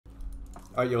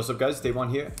Alright, yo, what's up guys? Davemon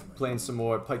here, playing some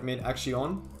more Pyke mid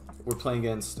Action. We're playing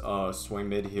against Swain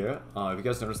mid here. If you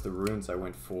guys noticed the runes, I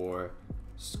went for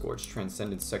Scorch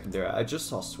Transcendent Secondary. I just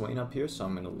saw Swain up here, so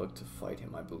I'm going to look to fight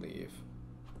him, I believe.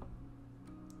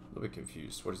 A little bit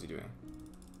confused. What is he doing?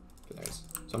 Okay, there he is.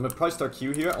 So I'm going to probably start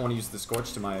Q here. I want to use the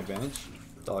Scorch to my advantage.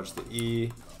 Dodge the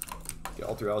E. Get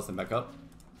all 3 L's, then back up.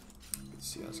 Let's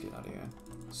see, let's get out of here.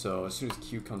 So as soon as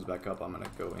Q comes back up, I'm going to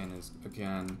go in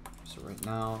again. So right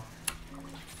now...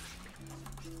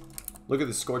 Look at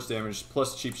the Scorch damage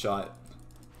plus cheap shot.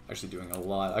 Actually doing a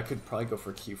lot. I could probably go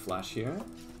for Q flash here.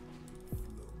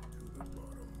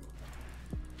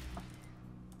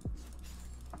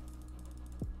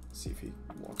 Let's see if he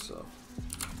walks up.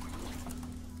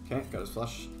 Okay, got his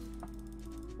flash.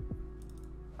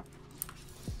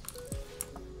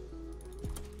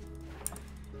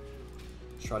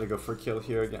 Try to go for a kill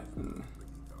here again.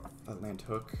 That land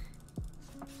hook.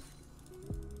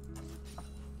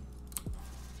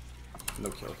 No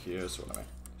kill here, so anyway.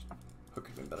 Hook could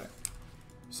have been better.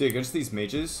 See, against these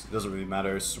mages, it doesn't really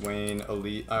matter. Swain,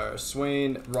 Elite,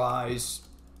 Swain, Rise,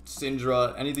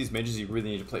 Syndra, any of these mages, you really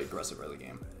need to play aggressive early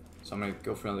game. So I'm gonna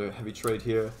go for another heavy trade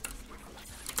here.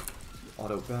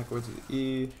 Auto backwards with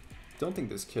E. Don't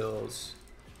think this kills.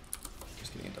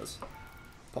 Just kidding, it does.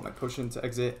 Pop my potion to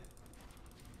exit.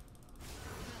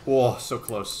 Whoa, so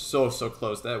close. So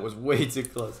close. That was way too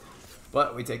close.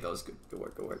 But we take those. Good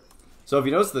work, good work. So if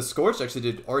you notice, the Scorch actually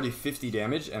did already 50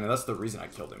 damage, and that's the reason I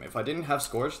killed him. If I didn't have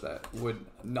Scorch, that would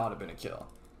not have been a kill.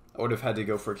 I would have had to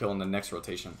go for a kill in the next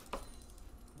rotation.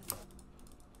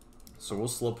 So we'll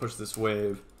slow push this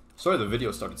wave. Sorry the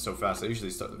video started so fast. I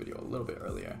usually start the video a little bit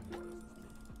earlier.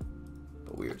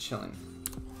 But we are chilling.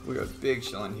 We are big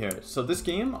chilling here. So this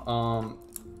game,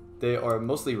 they are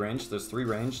mostly ranged. There's 3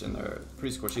 ranged, and they're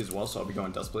pretty squishy as well, so I'll be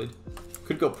going Dustblade.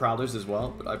 Could go Prowlers as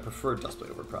well, but I prefer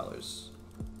Dustblade over Prowlers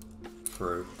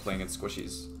for playing against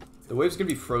squishies. The wave's gonna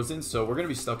be frozen, so we're gonna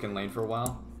be stuck in lane for a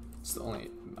while. It's the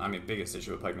only, biggest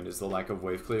issue with Pyke mid is the lack of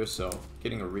wave clear, so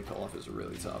getting a recall off is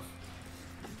really tough.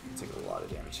 You take a lot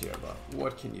of damage here, but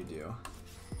what can you do?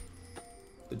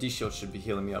 The D shield should be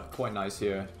healing me up quite nice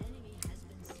here.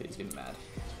 Okay, he's getting mad.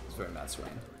 He's very mad,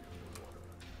 Swain.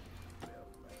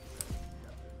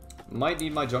 Might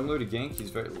need my jungler to gank. He's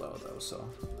very low though, so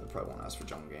I probably won't ask for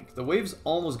jungle gank. The wave's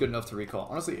almost good enough to recall.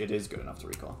 Honestly, it is good enough to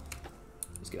recall.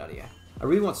 Let's get out of here. I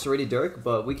really want Serrated Dirk,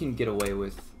 but we can get away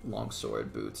with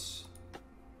Longsword Boots.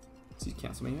 Does he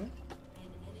cancel me here?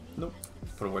 Nope.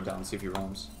 Put a ward down and see if he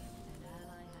roams.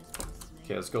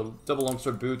 Okay, let's go double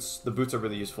Longsword Boots. The boots are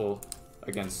really useful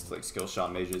against like skill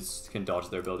shot mages. Can dodge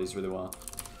their abilities really well.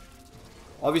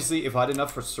 Obviously, if I had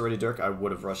enough for Serrated Dirk, I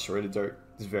would have rushed Serrated Dirk.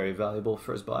 It's very valuable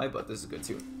first buy, but this is good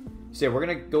too. So yeah, we're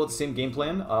gonna go with the same game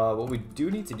plan. What we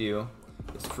do need to do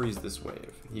is freeze this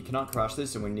wave. He cannot crash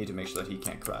this, and we need to make sure that he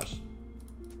can't crash.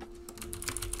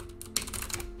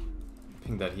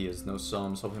 Ping that he has no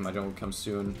sums. Hopefully my jungle comes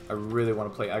soon. I really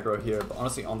want to play aggro here, but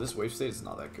honestly, on this wave state, it's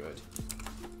not that good.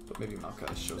 But maybe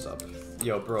Maokai shows up.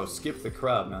 Yo, bro, skip the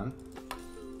crab, man.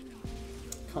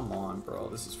 Come on, bro.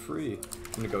 This is free.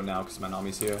 I'm gonna go now because my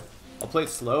Nami's here. I'll play it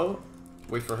slow.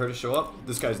 Wait for her to show up.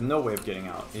 This guy's no way of getting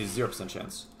out. He has 0%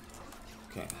 chance.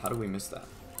 Okay, how do we miss that?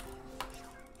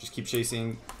 Just keep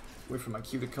chasing. Wait for my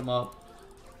Q to come up.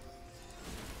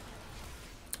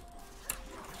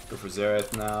 Go for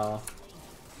Xerath now.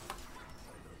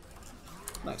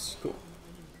 Nice, cool.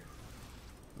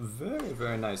 Very,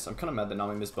 very nice. I'm kind of mad that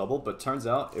Nami missed bubble, but turns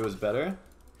out it was better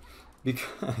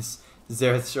because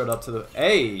Xerath showed up to the...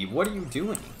 Hey, what are you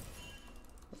doing?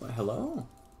 Hello?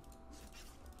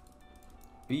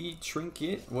 B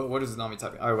trinket? What is Nami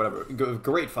typing? Alright, whatever.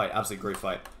 Great fight. Absolutely great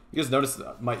fight. You guys noticed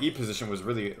that my E position was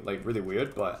really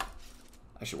weird, but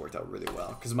actually worked out really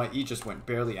well. Because my E just went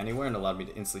barely anywhere and allowed me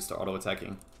to instantly start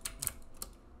auto-attacking.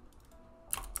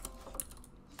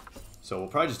 So we'll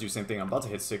probably just do the same thing. I'm about to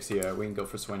hit 6 here. We can go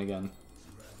for Swain again.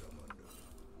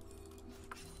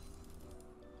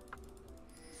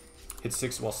 Hit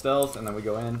 6 while stealth, and then we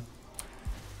go in.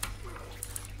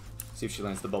 See if she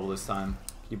lands the bubble this time.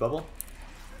 Can you bubble?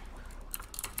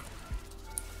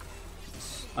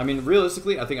 I mean,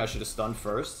 realistically, I think I should have stunned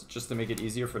first, just to make it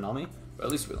easier for Nami. But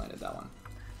at least we landed that one.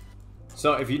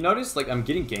 So if you notice, like, I'm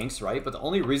getting ganks, right? But the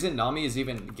only reason Nami is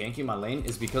even ganking my lane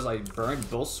is because I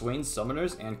burned both Swain's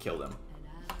summoners and killed him.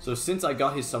 So since I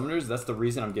got his summoners, that's the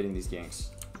reason I'm getting these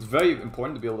ganks. It's very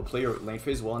important to be able to play your lane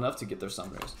phase well enough to get their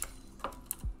summoners.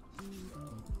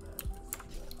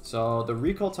 So the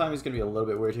recall time is going to be a little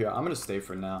bit weird here. I'm going to stay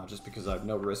for now, just because I have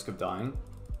no risk of dying.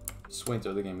 Swain's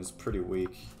early game is pretty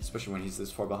weak, especially when he's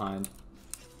this far behind.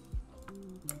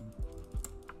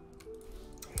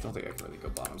 Don't don't think I can really go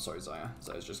bottom. I'm sorry, Zaya.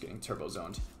 Zaya's just getting turbo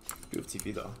zoned. Do have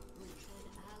TP though.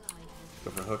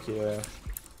 Go for hook here.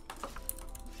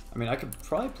 I mean, I could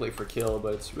probably play for kill,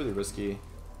 but it's really risky.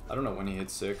 I don't know when he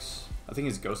hits 6. I think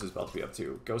his ghost is about to be up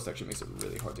too. Ghost actually makes it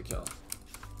really hard to kill.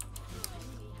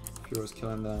 Hero's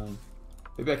killing them.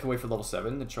 Maybe I can wait for level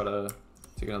 7 to try to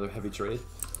take another heavy trade.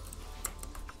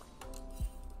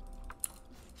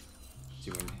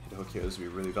 See when hit a hook here, this would be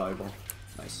really valuable.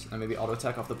 Nice. And maybe auto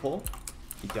attack off the pole.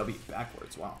 He W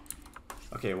backwards. Wow.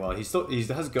 Okay, well he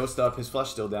has ghost up. His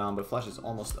flash still down, but flash is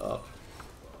almost up.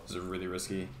 This is really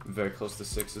risky. Very close to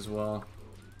 6 as well.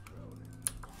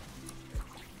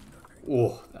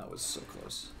 Oh, that was so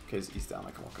close. Okay, his E's down.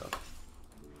 I can walk up.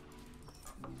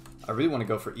 I really want to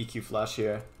go for EQ flash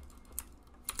here.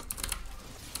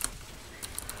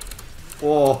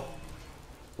 Oh,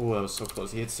 oh, that was so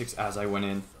close. He hit 6 as I went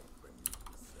in.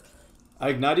 I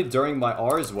ignited during my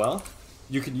R as well.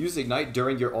 You can use ignite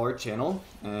during your R channel,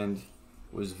 and it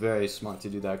was very smart to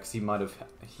do that because he might have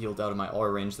healed out of my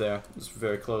R range there. It was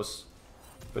very close.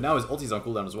 But now his ulti's on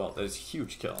cooldown as well. That is a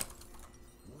huge kill.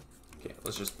 Okay,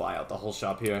 let's just buy out the whole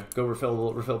shop here. Go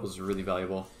refillable. Refillable is really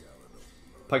valuable.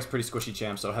 Pyke's pretty squishy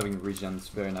champ, so having regen is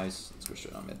very nice. Let's go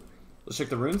straight on mid. Let's check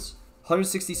the runes.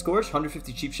 160 Scorch,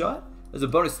 150 Cheap Shot. There's a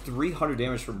bonus 300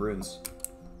 damage from runes.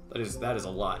 That is a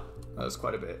lot. That is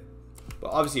quite a bit.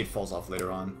 But obviously it falls off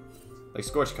later on. Like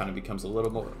Scorch kind of becomes a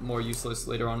little more useless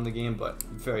later on in the game, but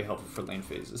very helpful for lane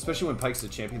phase. Especially when Pyke's a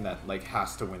champion that like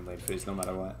has to win lane phase no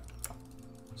matter what.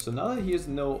 So now that he has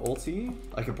no ulti,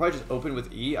 I can probably just open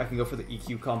with E. I can go for the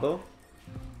EQ combo.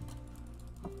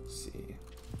 Let's see.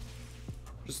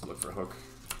 Just look for hook.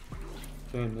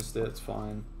 Okay, missed it, it's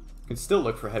fine. Can still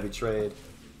look for heavy trade.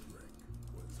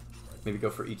 Maybe go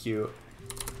for EQ. Dude,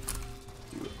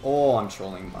 oh, I'm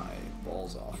trolling my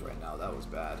balls off right now. That was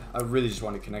bad. I really just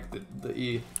want to connect the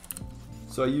E.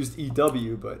 So I used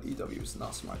EW, but EW is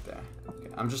not smart there. Okay,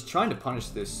 I'm just trying to punish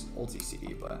this ulti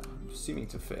CD, but I'm seeming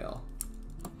to fail.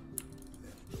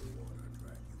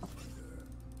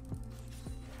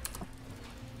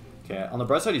 Okay, on the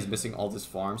bright side, he's missing all this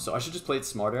farm, so I should just play it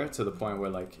smarter to the point where,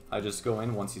 like, I just go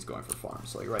in once he's going for farm.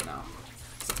 So, like, right now,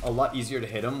 it's a lot easier to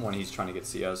hit him when he's trying to get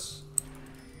CS.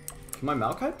 Can my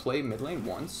Maokai play mid lane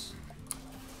once?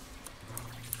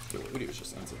 Okay, Woody was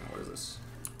just answering. What is this?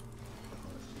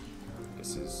 I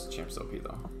guess his champ's OP,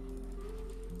 though.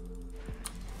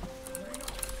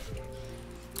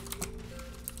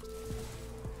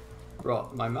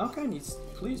 Bro, my Maokai needs...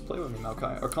 Please play with me,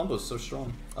 Maokai. Our combo's so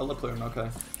strong. I love playing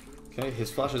Maokai. Okay,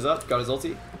 his flash is up. Got his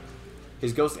ulti.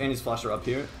 His ghost and his flash are up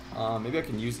here. Maybe I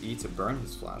can use E to burn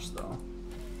his flash, though.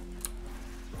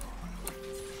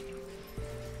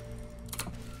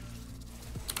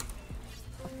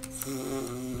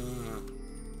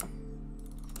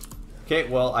 Okay,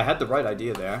 well, I had the right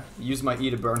idea there. Use my E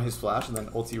to burn his flash and then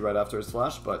ulti right after his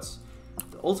flash, but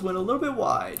the ult went a little bit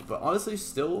wide, but honestly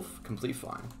still complete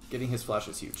fine. Getting his flash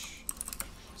is huge.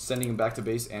 Sending him back to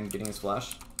base and getting his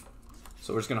flash.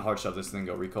 So we're just gonna hard shove this and then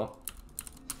go recall.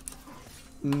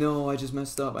 No, I just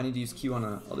messed up. I need to use Q on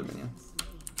another minion.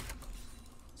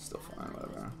 Still fine,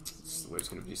 whatever. This wave's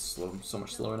gonna be slow, so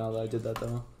much slower now that I did that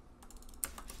though.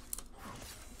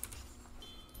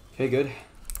 Okay, good.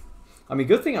 I mean,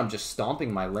 good thing I'm just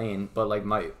stomping my lane, but like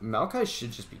my Maokai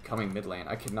should just be coming mid lane.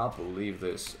 I cannot believe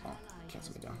this. Oh,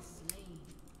 cancel me down.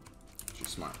 She's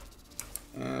smart.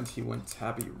 And he went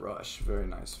Tabby Rush. Very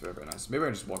nice, very, very nice. Maybe I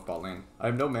can just walk bot lane. I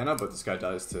have no mana, but this guy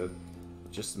dies to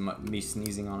just me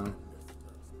sneezing on him.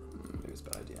 Maybe it's a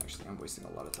bad idea, actually. I'm wasting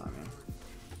a lot of time here.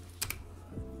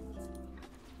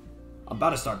 I'm about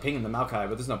to start pinging the Maokai,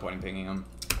 but there's no point in pinging him.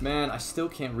 Man, I still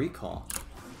can't recall.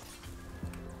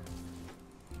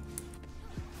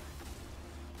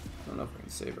 I don't know if we can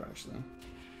save her, actually.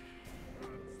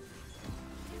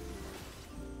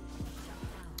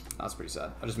 That's pretty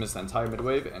sad. I just missed the entire mid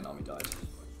wave and Nami died.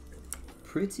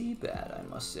 Pretty bad, I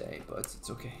must say, but it's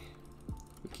okay.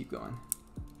 We keep going.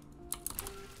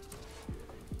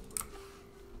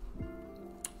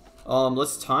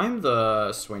 Let's time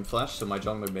the Swain flash so my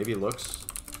jungler maybe looks.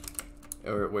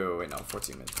 Or wait, no,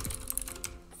 14 minutes.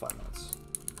 5 minutes.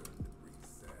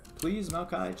 Please,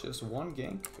 Maokai, just one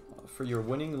gank for your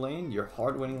winning lane, your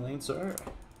hard winning lane, sir.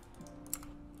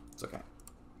 It's okay.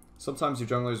 Sometimes your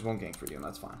junglers won't gank for you, and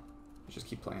that's fine. Just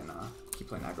keep playing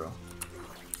aggro.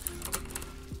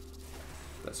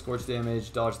 That Scorch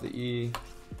damage, dodge the E.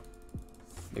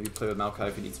 Maybe play with Maokai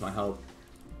if he needs my help.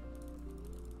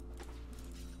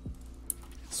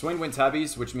 Swain went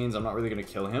tabbies, which means I'm not really going to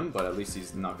kill him, but at least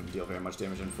he's not going to deal very much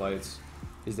damage in fights.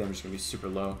 His damage is going to be super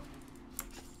low.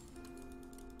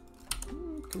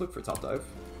 Could look for top dive.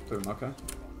 Play with Maokai.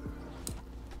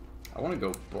 I want to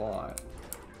go bot.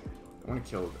 I want to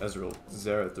kill Ezreal,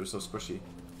 Xerath, they're so squishy.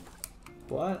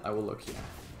 But I will look here.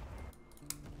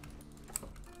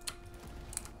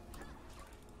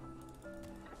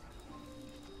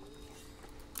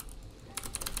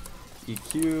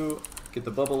 EQ, get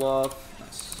the bubble off.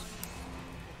 Nice.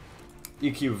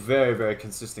 EQ, very, very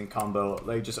consistent combo.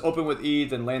 Like, just open with E,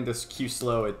 then land this Q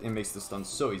slow. It makes the stun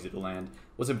so easy to land.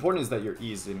 What's important is that your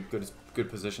E is in good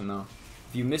position, though.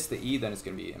 If you miss the E, then it's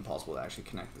going to be impossible to actually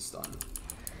connect the stun.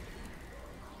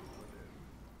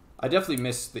 I definitely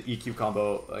miss the EQ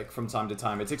combo, like, from time to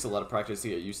time. It takes a lot of practice to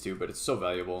get used to, but it's so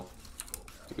valuable.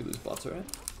 Did we lose bot turret?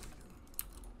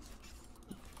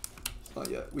 Oh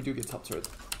yeah, we do get top turret.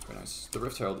 Very nice. The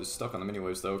Rift Herald is stuck on the mini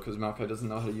waves though, because Maokai doesn't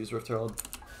know how to use Rift Herald.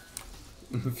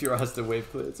 Fiora has to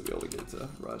wave clear to be able to get it to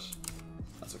rush.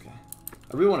 That's okay.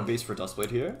 I really want a base for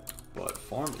Dustblade here, but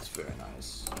farm is very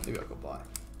nice. Maybe I'll go buy.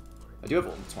 I do have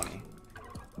ult 20.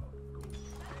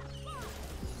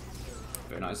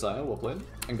 Very nice, Zaya, well played.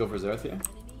 And go for Xerath here.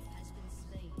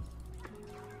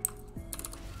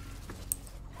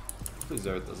 Hopefully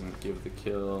Xerath doesn't give the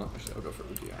kill. Actually, I'll go for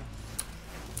Udyr.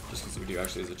 Just because Udyr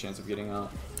actually has a chance of getting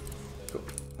out. Cool.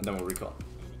 And then we'll recall.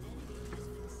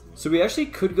 So we actually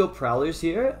could go Prowlers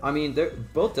here. I mean,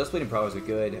 both Duskblade and Prowlers are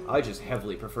good. I just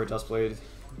heavily prefer Duskblade.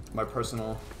 My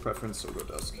personal preference, so we'll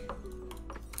go Dusk.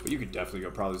 But you could definitely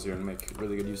go Prowlers here and make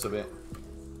really good use of it.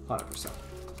 100%.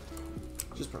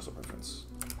 Just personal preference.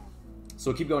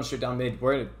 So we'll keep going straight down mid.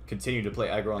 We're going to continue to play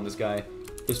aggro on this guy.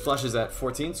 His flash is at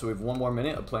 14, so we have one more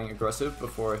minute of playing aggressive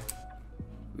before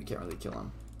we can't really kill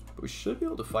him. But we should be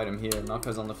able to fight him here.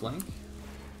 Maokai's on the flank.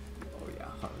 Oh yeah,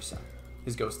 100%.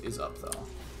 His ghost is up though.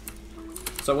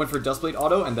 So I went for Duskblade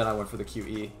auto, and then I went for the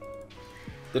QE.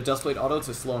 The Duskblade auto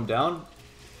to slow him down.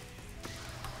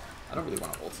 I don't really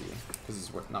want to ulti, because he's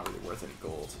not really worth any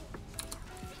gold.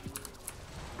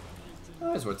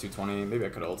 He's worth 220. Maybe I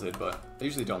could have ulted, but I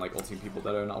usually don't like ulting people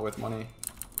that are not worth money.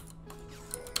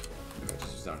 Maybe I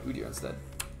just use down Udyr instead.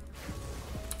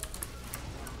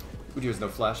 Udyr has no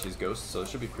flash, he's ghost, so it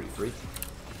should be pretty free.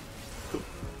 Cool.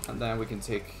 And then we can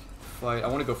take fight. I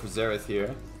want to go for Xerath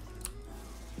here.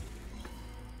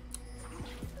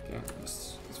 Okay,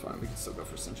 it's fine. We can still go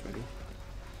for Cinch maybe.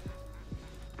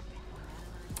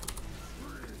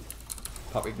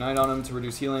 Pop Ignite on him to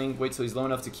reduce healing. Wait till he's low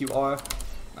enough to QR.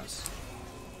 Nice.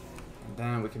 And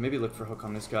then we can maybe look for hook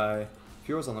on this guy.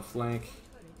 Fiora's on the flank.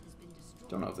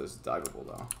 Don't know if this is diveable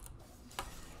though.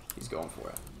 He's going for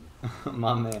it.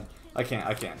 My man. I can't.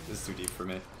 This is too deep for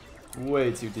me.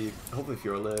 Way too deep. Hopefully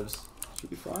Fiora lives. Should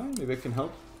be fine. Maybe I can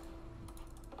help.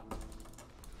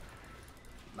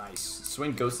 Nice.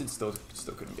 Swing ghosted. Still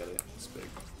couldn't get it. It's big.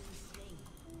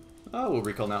 Oh, we'll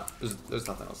recall now. There's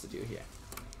nothing else to do here.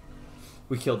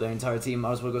 We killed their entire team.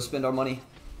 Might as well go spend our money.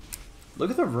 Look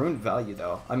at the rune value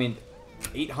though. I mean,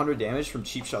 800 damage from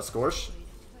Cheap Shot Scorch.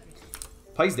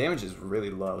 Pyke's damage is really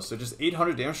low, so just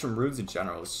 800 damage from runes in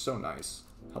general is so nice.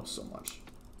 Helps so much.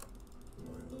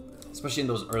 Especially in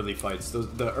those early fights.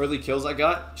 The early kills I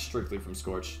got, strictly from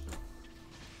Scorch.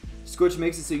 Scorch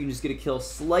makes it so you can just get a kill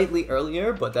slightly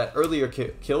earlier, but that earlier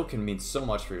kill can mean so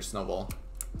much for your snowball.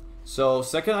 So,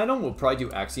 second item, we'll probably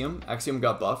do Axiom. Axiom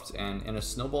got buffed, and in a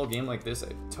snowball game like this, I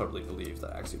totally believe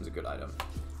that Axiom is a good item.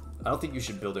 I don't think you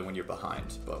should build it when you're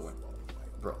behind, but when...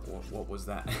 Bro, what was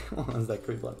that? What was that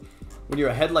creep block? When you're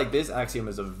ahead like this, Axiom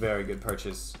is a very good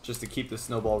purchase, just to keep the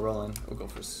snowball rolling. We'll go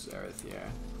for Xerath here.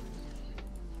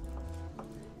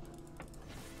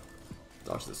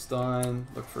 Dodge the stun,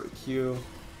 look for a Q.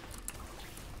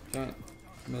 Okay,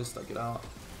 missed, I get out.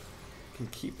 Can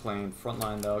keep playing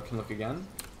frontline though, can look again.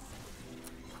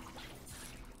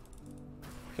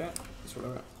 Okay, it's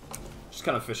whatever. Just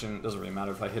kind of fishing, doesn't really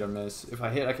matter if I hit or miss. If I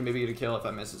hit, I can maybe get a kill. If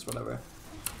I miss, it's whatever.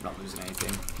 I'm not losing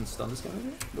anything. Can stun this guy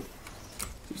maybe? Nope.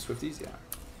 2 Swifties? Yeah.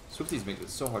 Swifties make it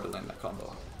so hard to land that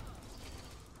combo.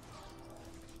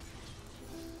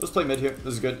 Let's play mid here.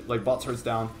 This is good. Like, bot turret's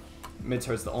down. Mid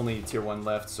turret's the only tier 1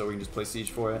 left, so we can just play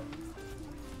siege for it.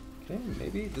 Okay,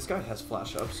 maybe. This guy has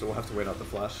flash up, so we'll have to wait out the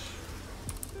flash.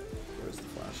 Where's the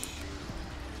flash?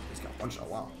 He's got one shot.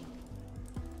 Wow.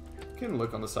 Can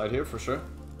look on the side here for sure.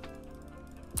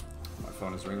 My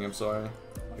phone is ringing, I'm sorry.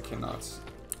 I cannot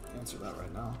answer that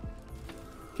right now.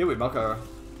 Okay, wait, Maokai.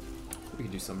 We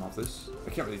can do something off this.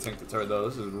 I can't really tank the turret though.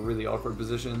 This is a really awkward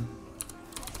position.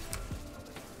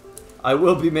 I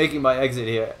will be making my exit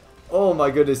here. Oh my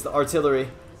goodness, the artillery.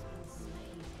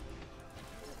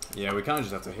 Yeah, we kind of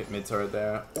just have to hit mid turret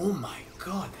there. Oh my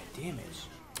god, that damage.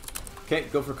 Okay,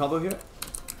 go for combo here.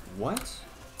 What?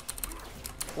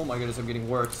 Oh my goodness, I'm getting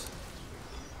worked.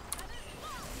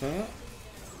 Okay.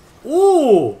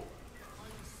 Ooh!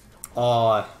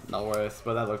 Oh, not worth,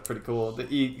 but that looked pretty cool. The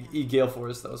E Gale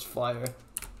Force, that was fire.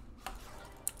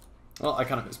 Well, I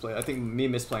kind of misplayed. I think me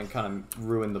misplaying kind of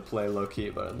ruined the play low-key,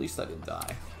 but at least I didn't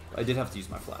die. I did have to use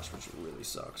my flash, which really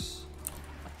sucks.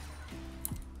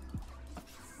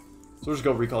 So we'll just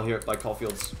go recall here by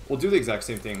Caulfield's. We'll do the exact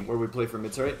same thing where we play for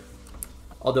mid turret.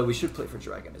 Although we should play for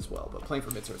Dragon as well, but playing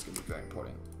for mid turret is going to be very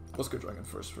important. Let's go Dragon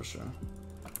first for sure.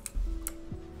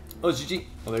 Oh, GG.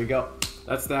 Well, there you go.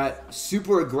 That's that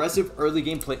super aggressive early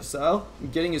game play style.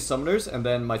 Getting his summoners, and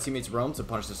then my teammates roam to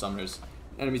punish the summoners.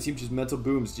 Enemy team just mental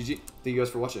booms. GG. Thank you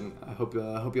guys for watching. I hope you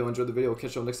all enjoyed the video. We'll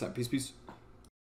catch you all next time. Peace, peace.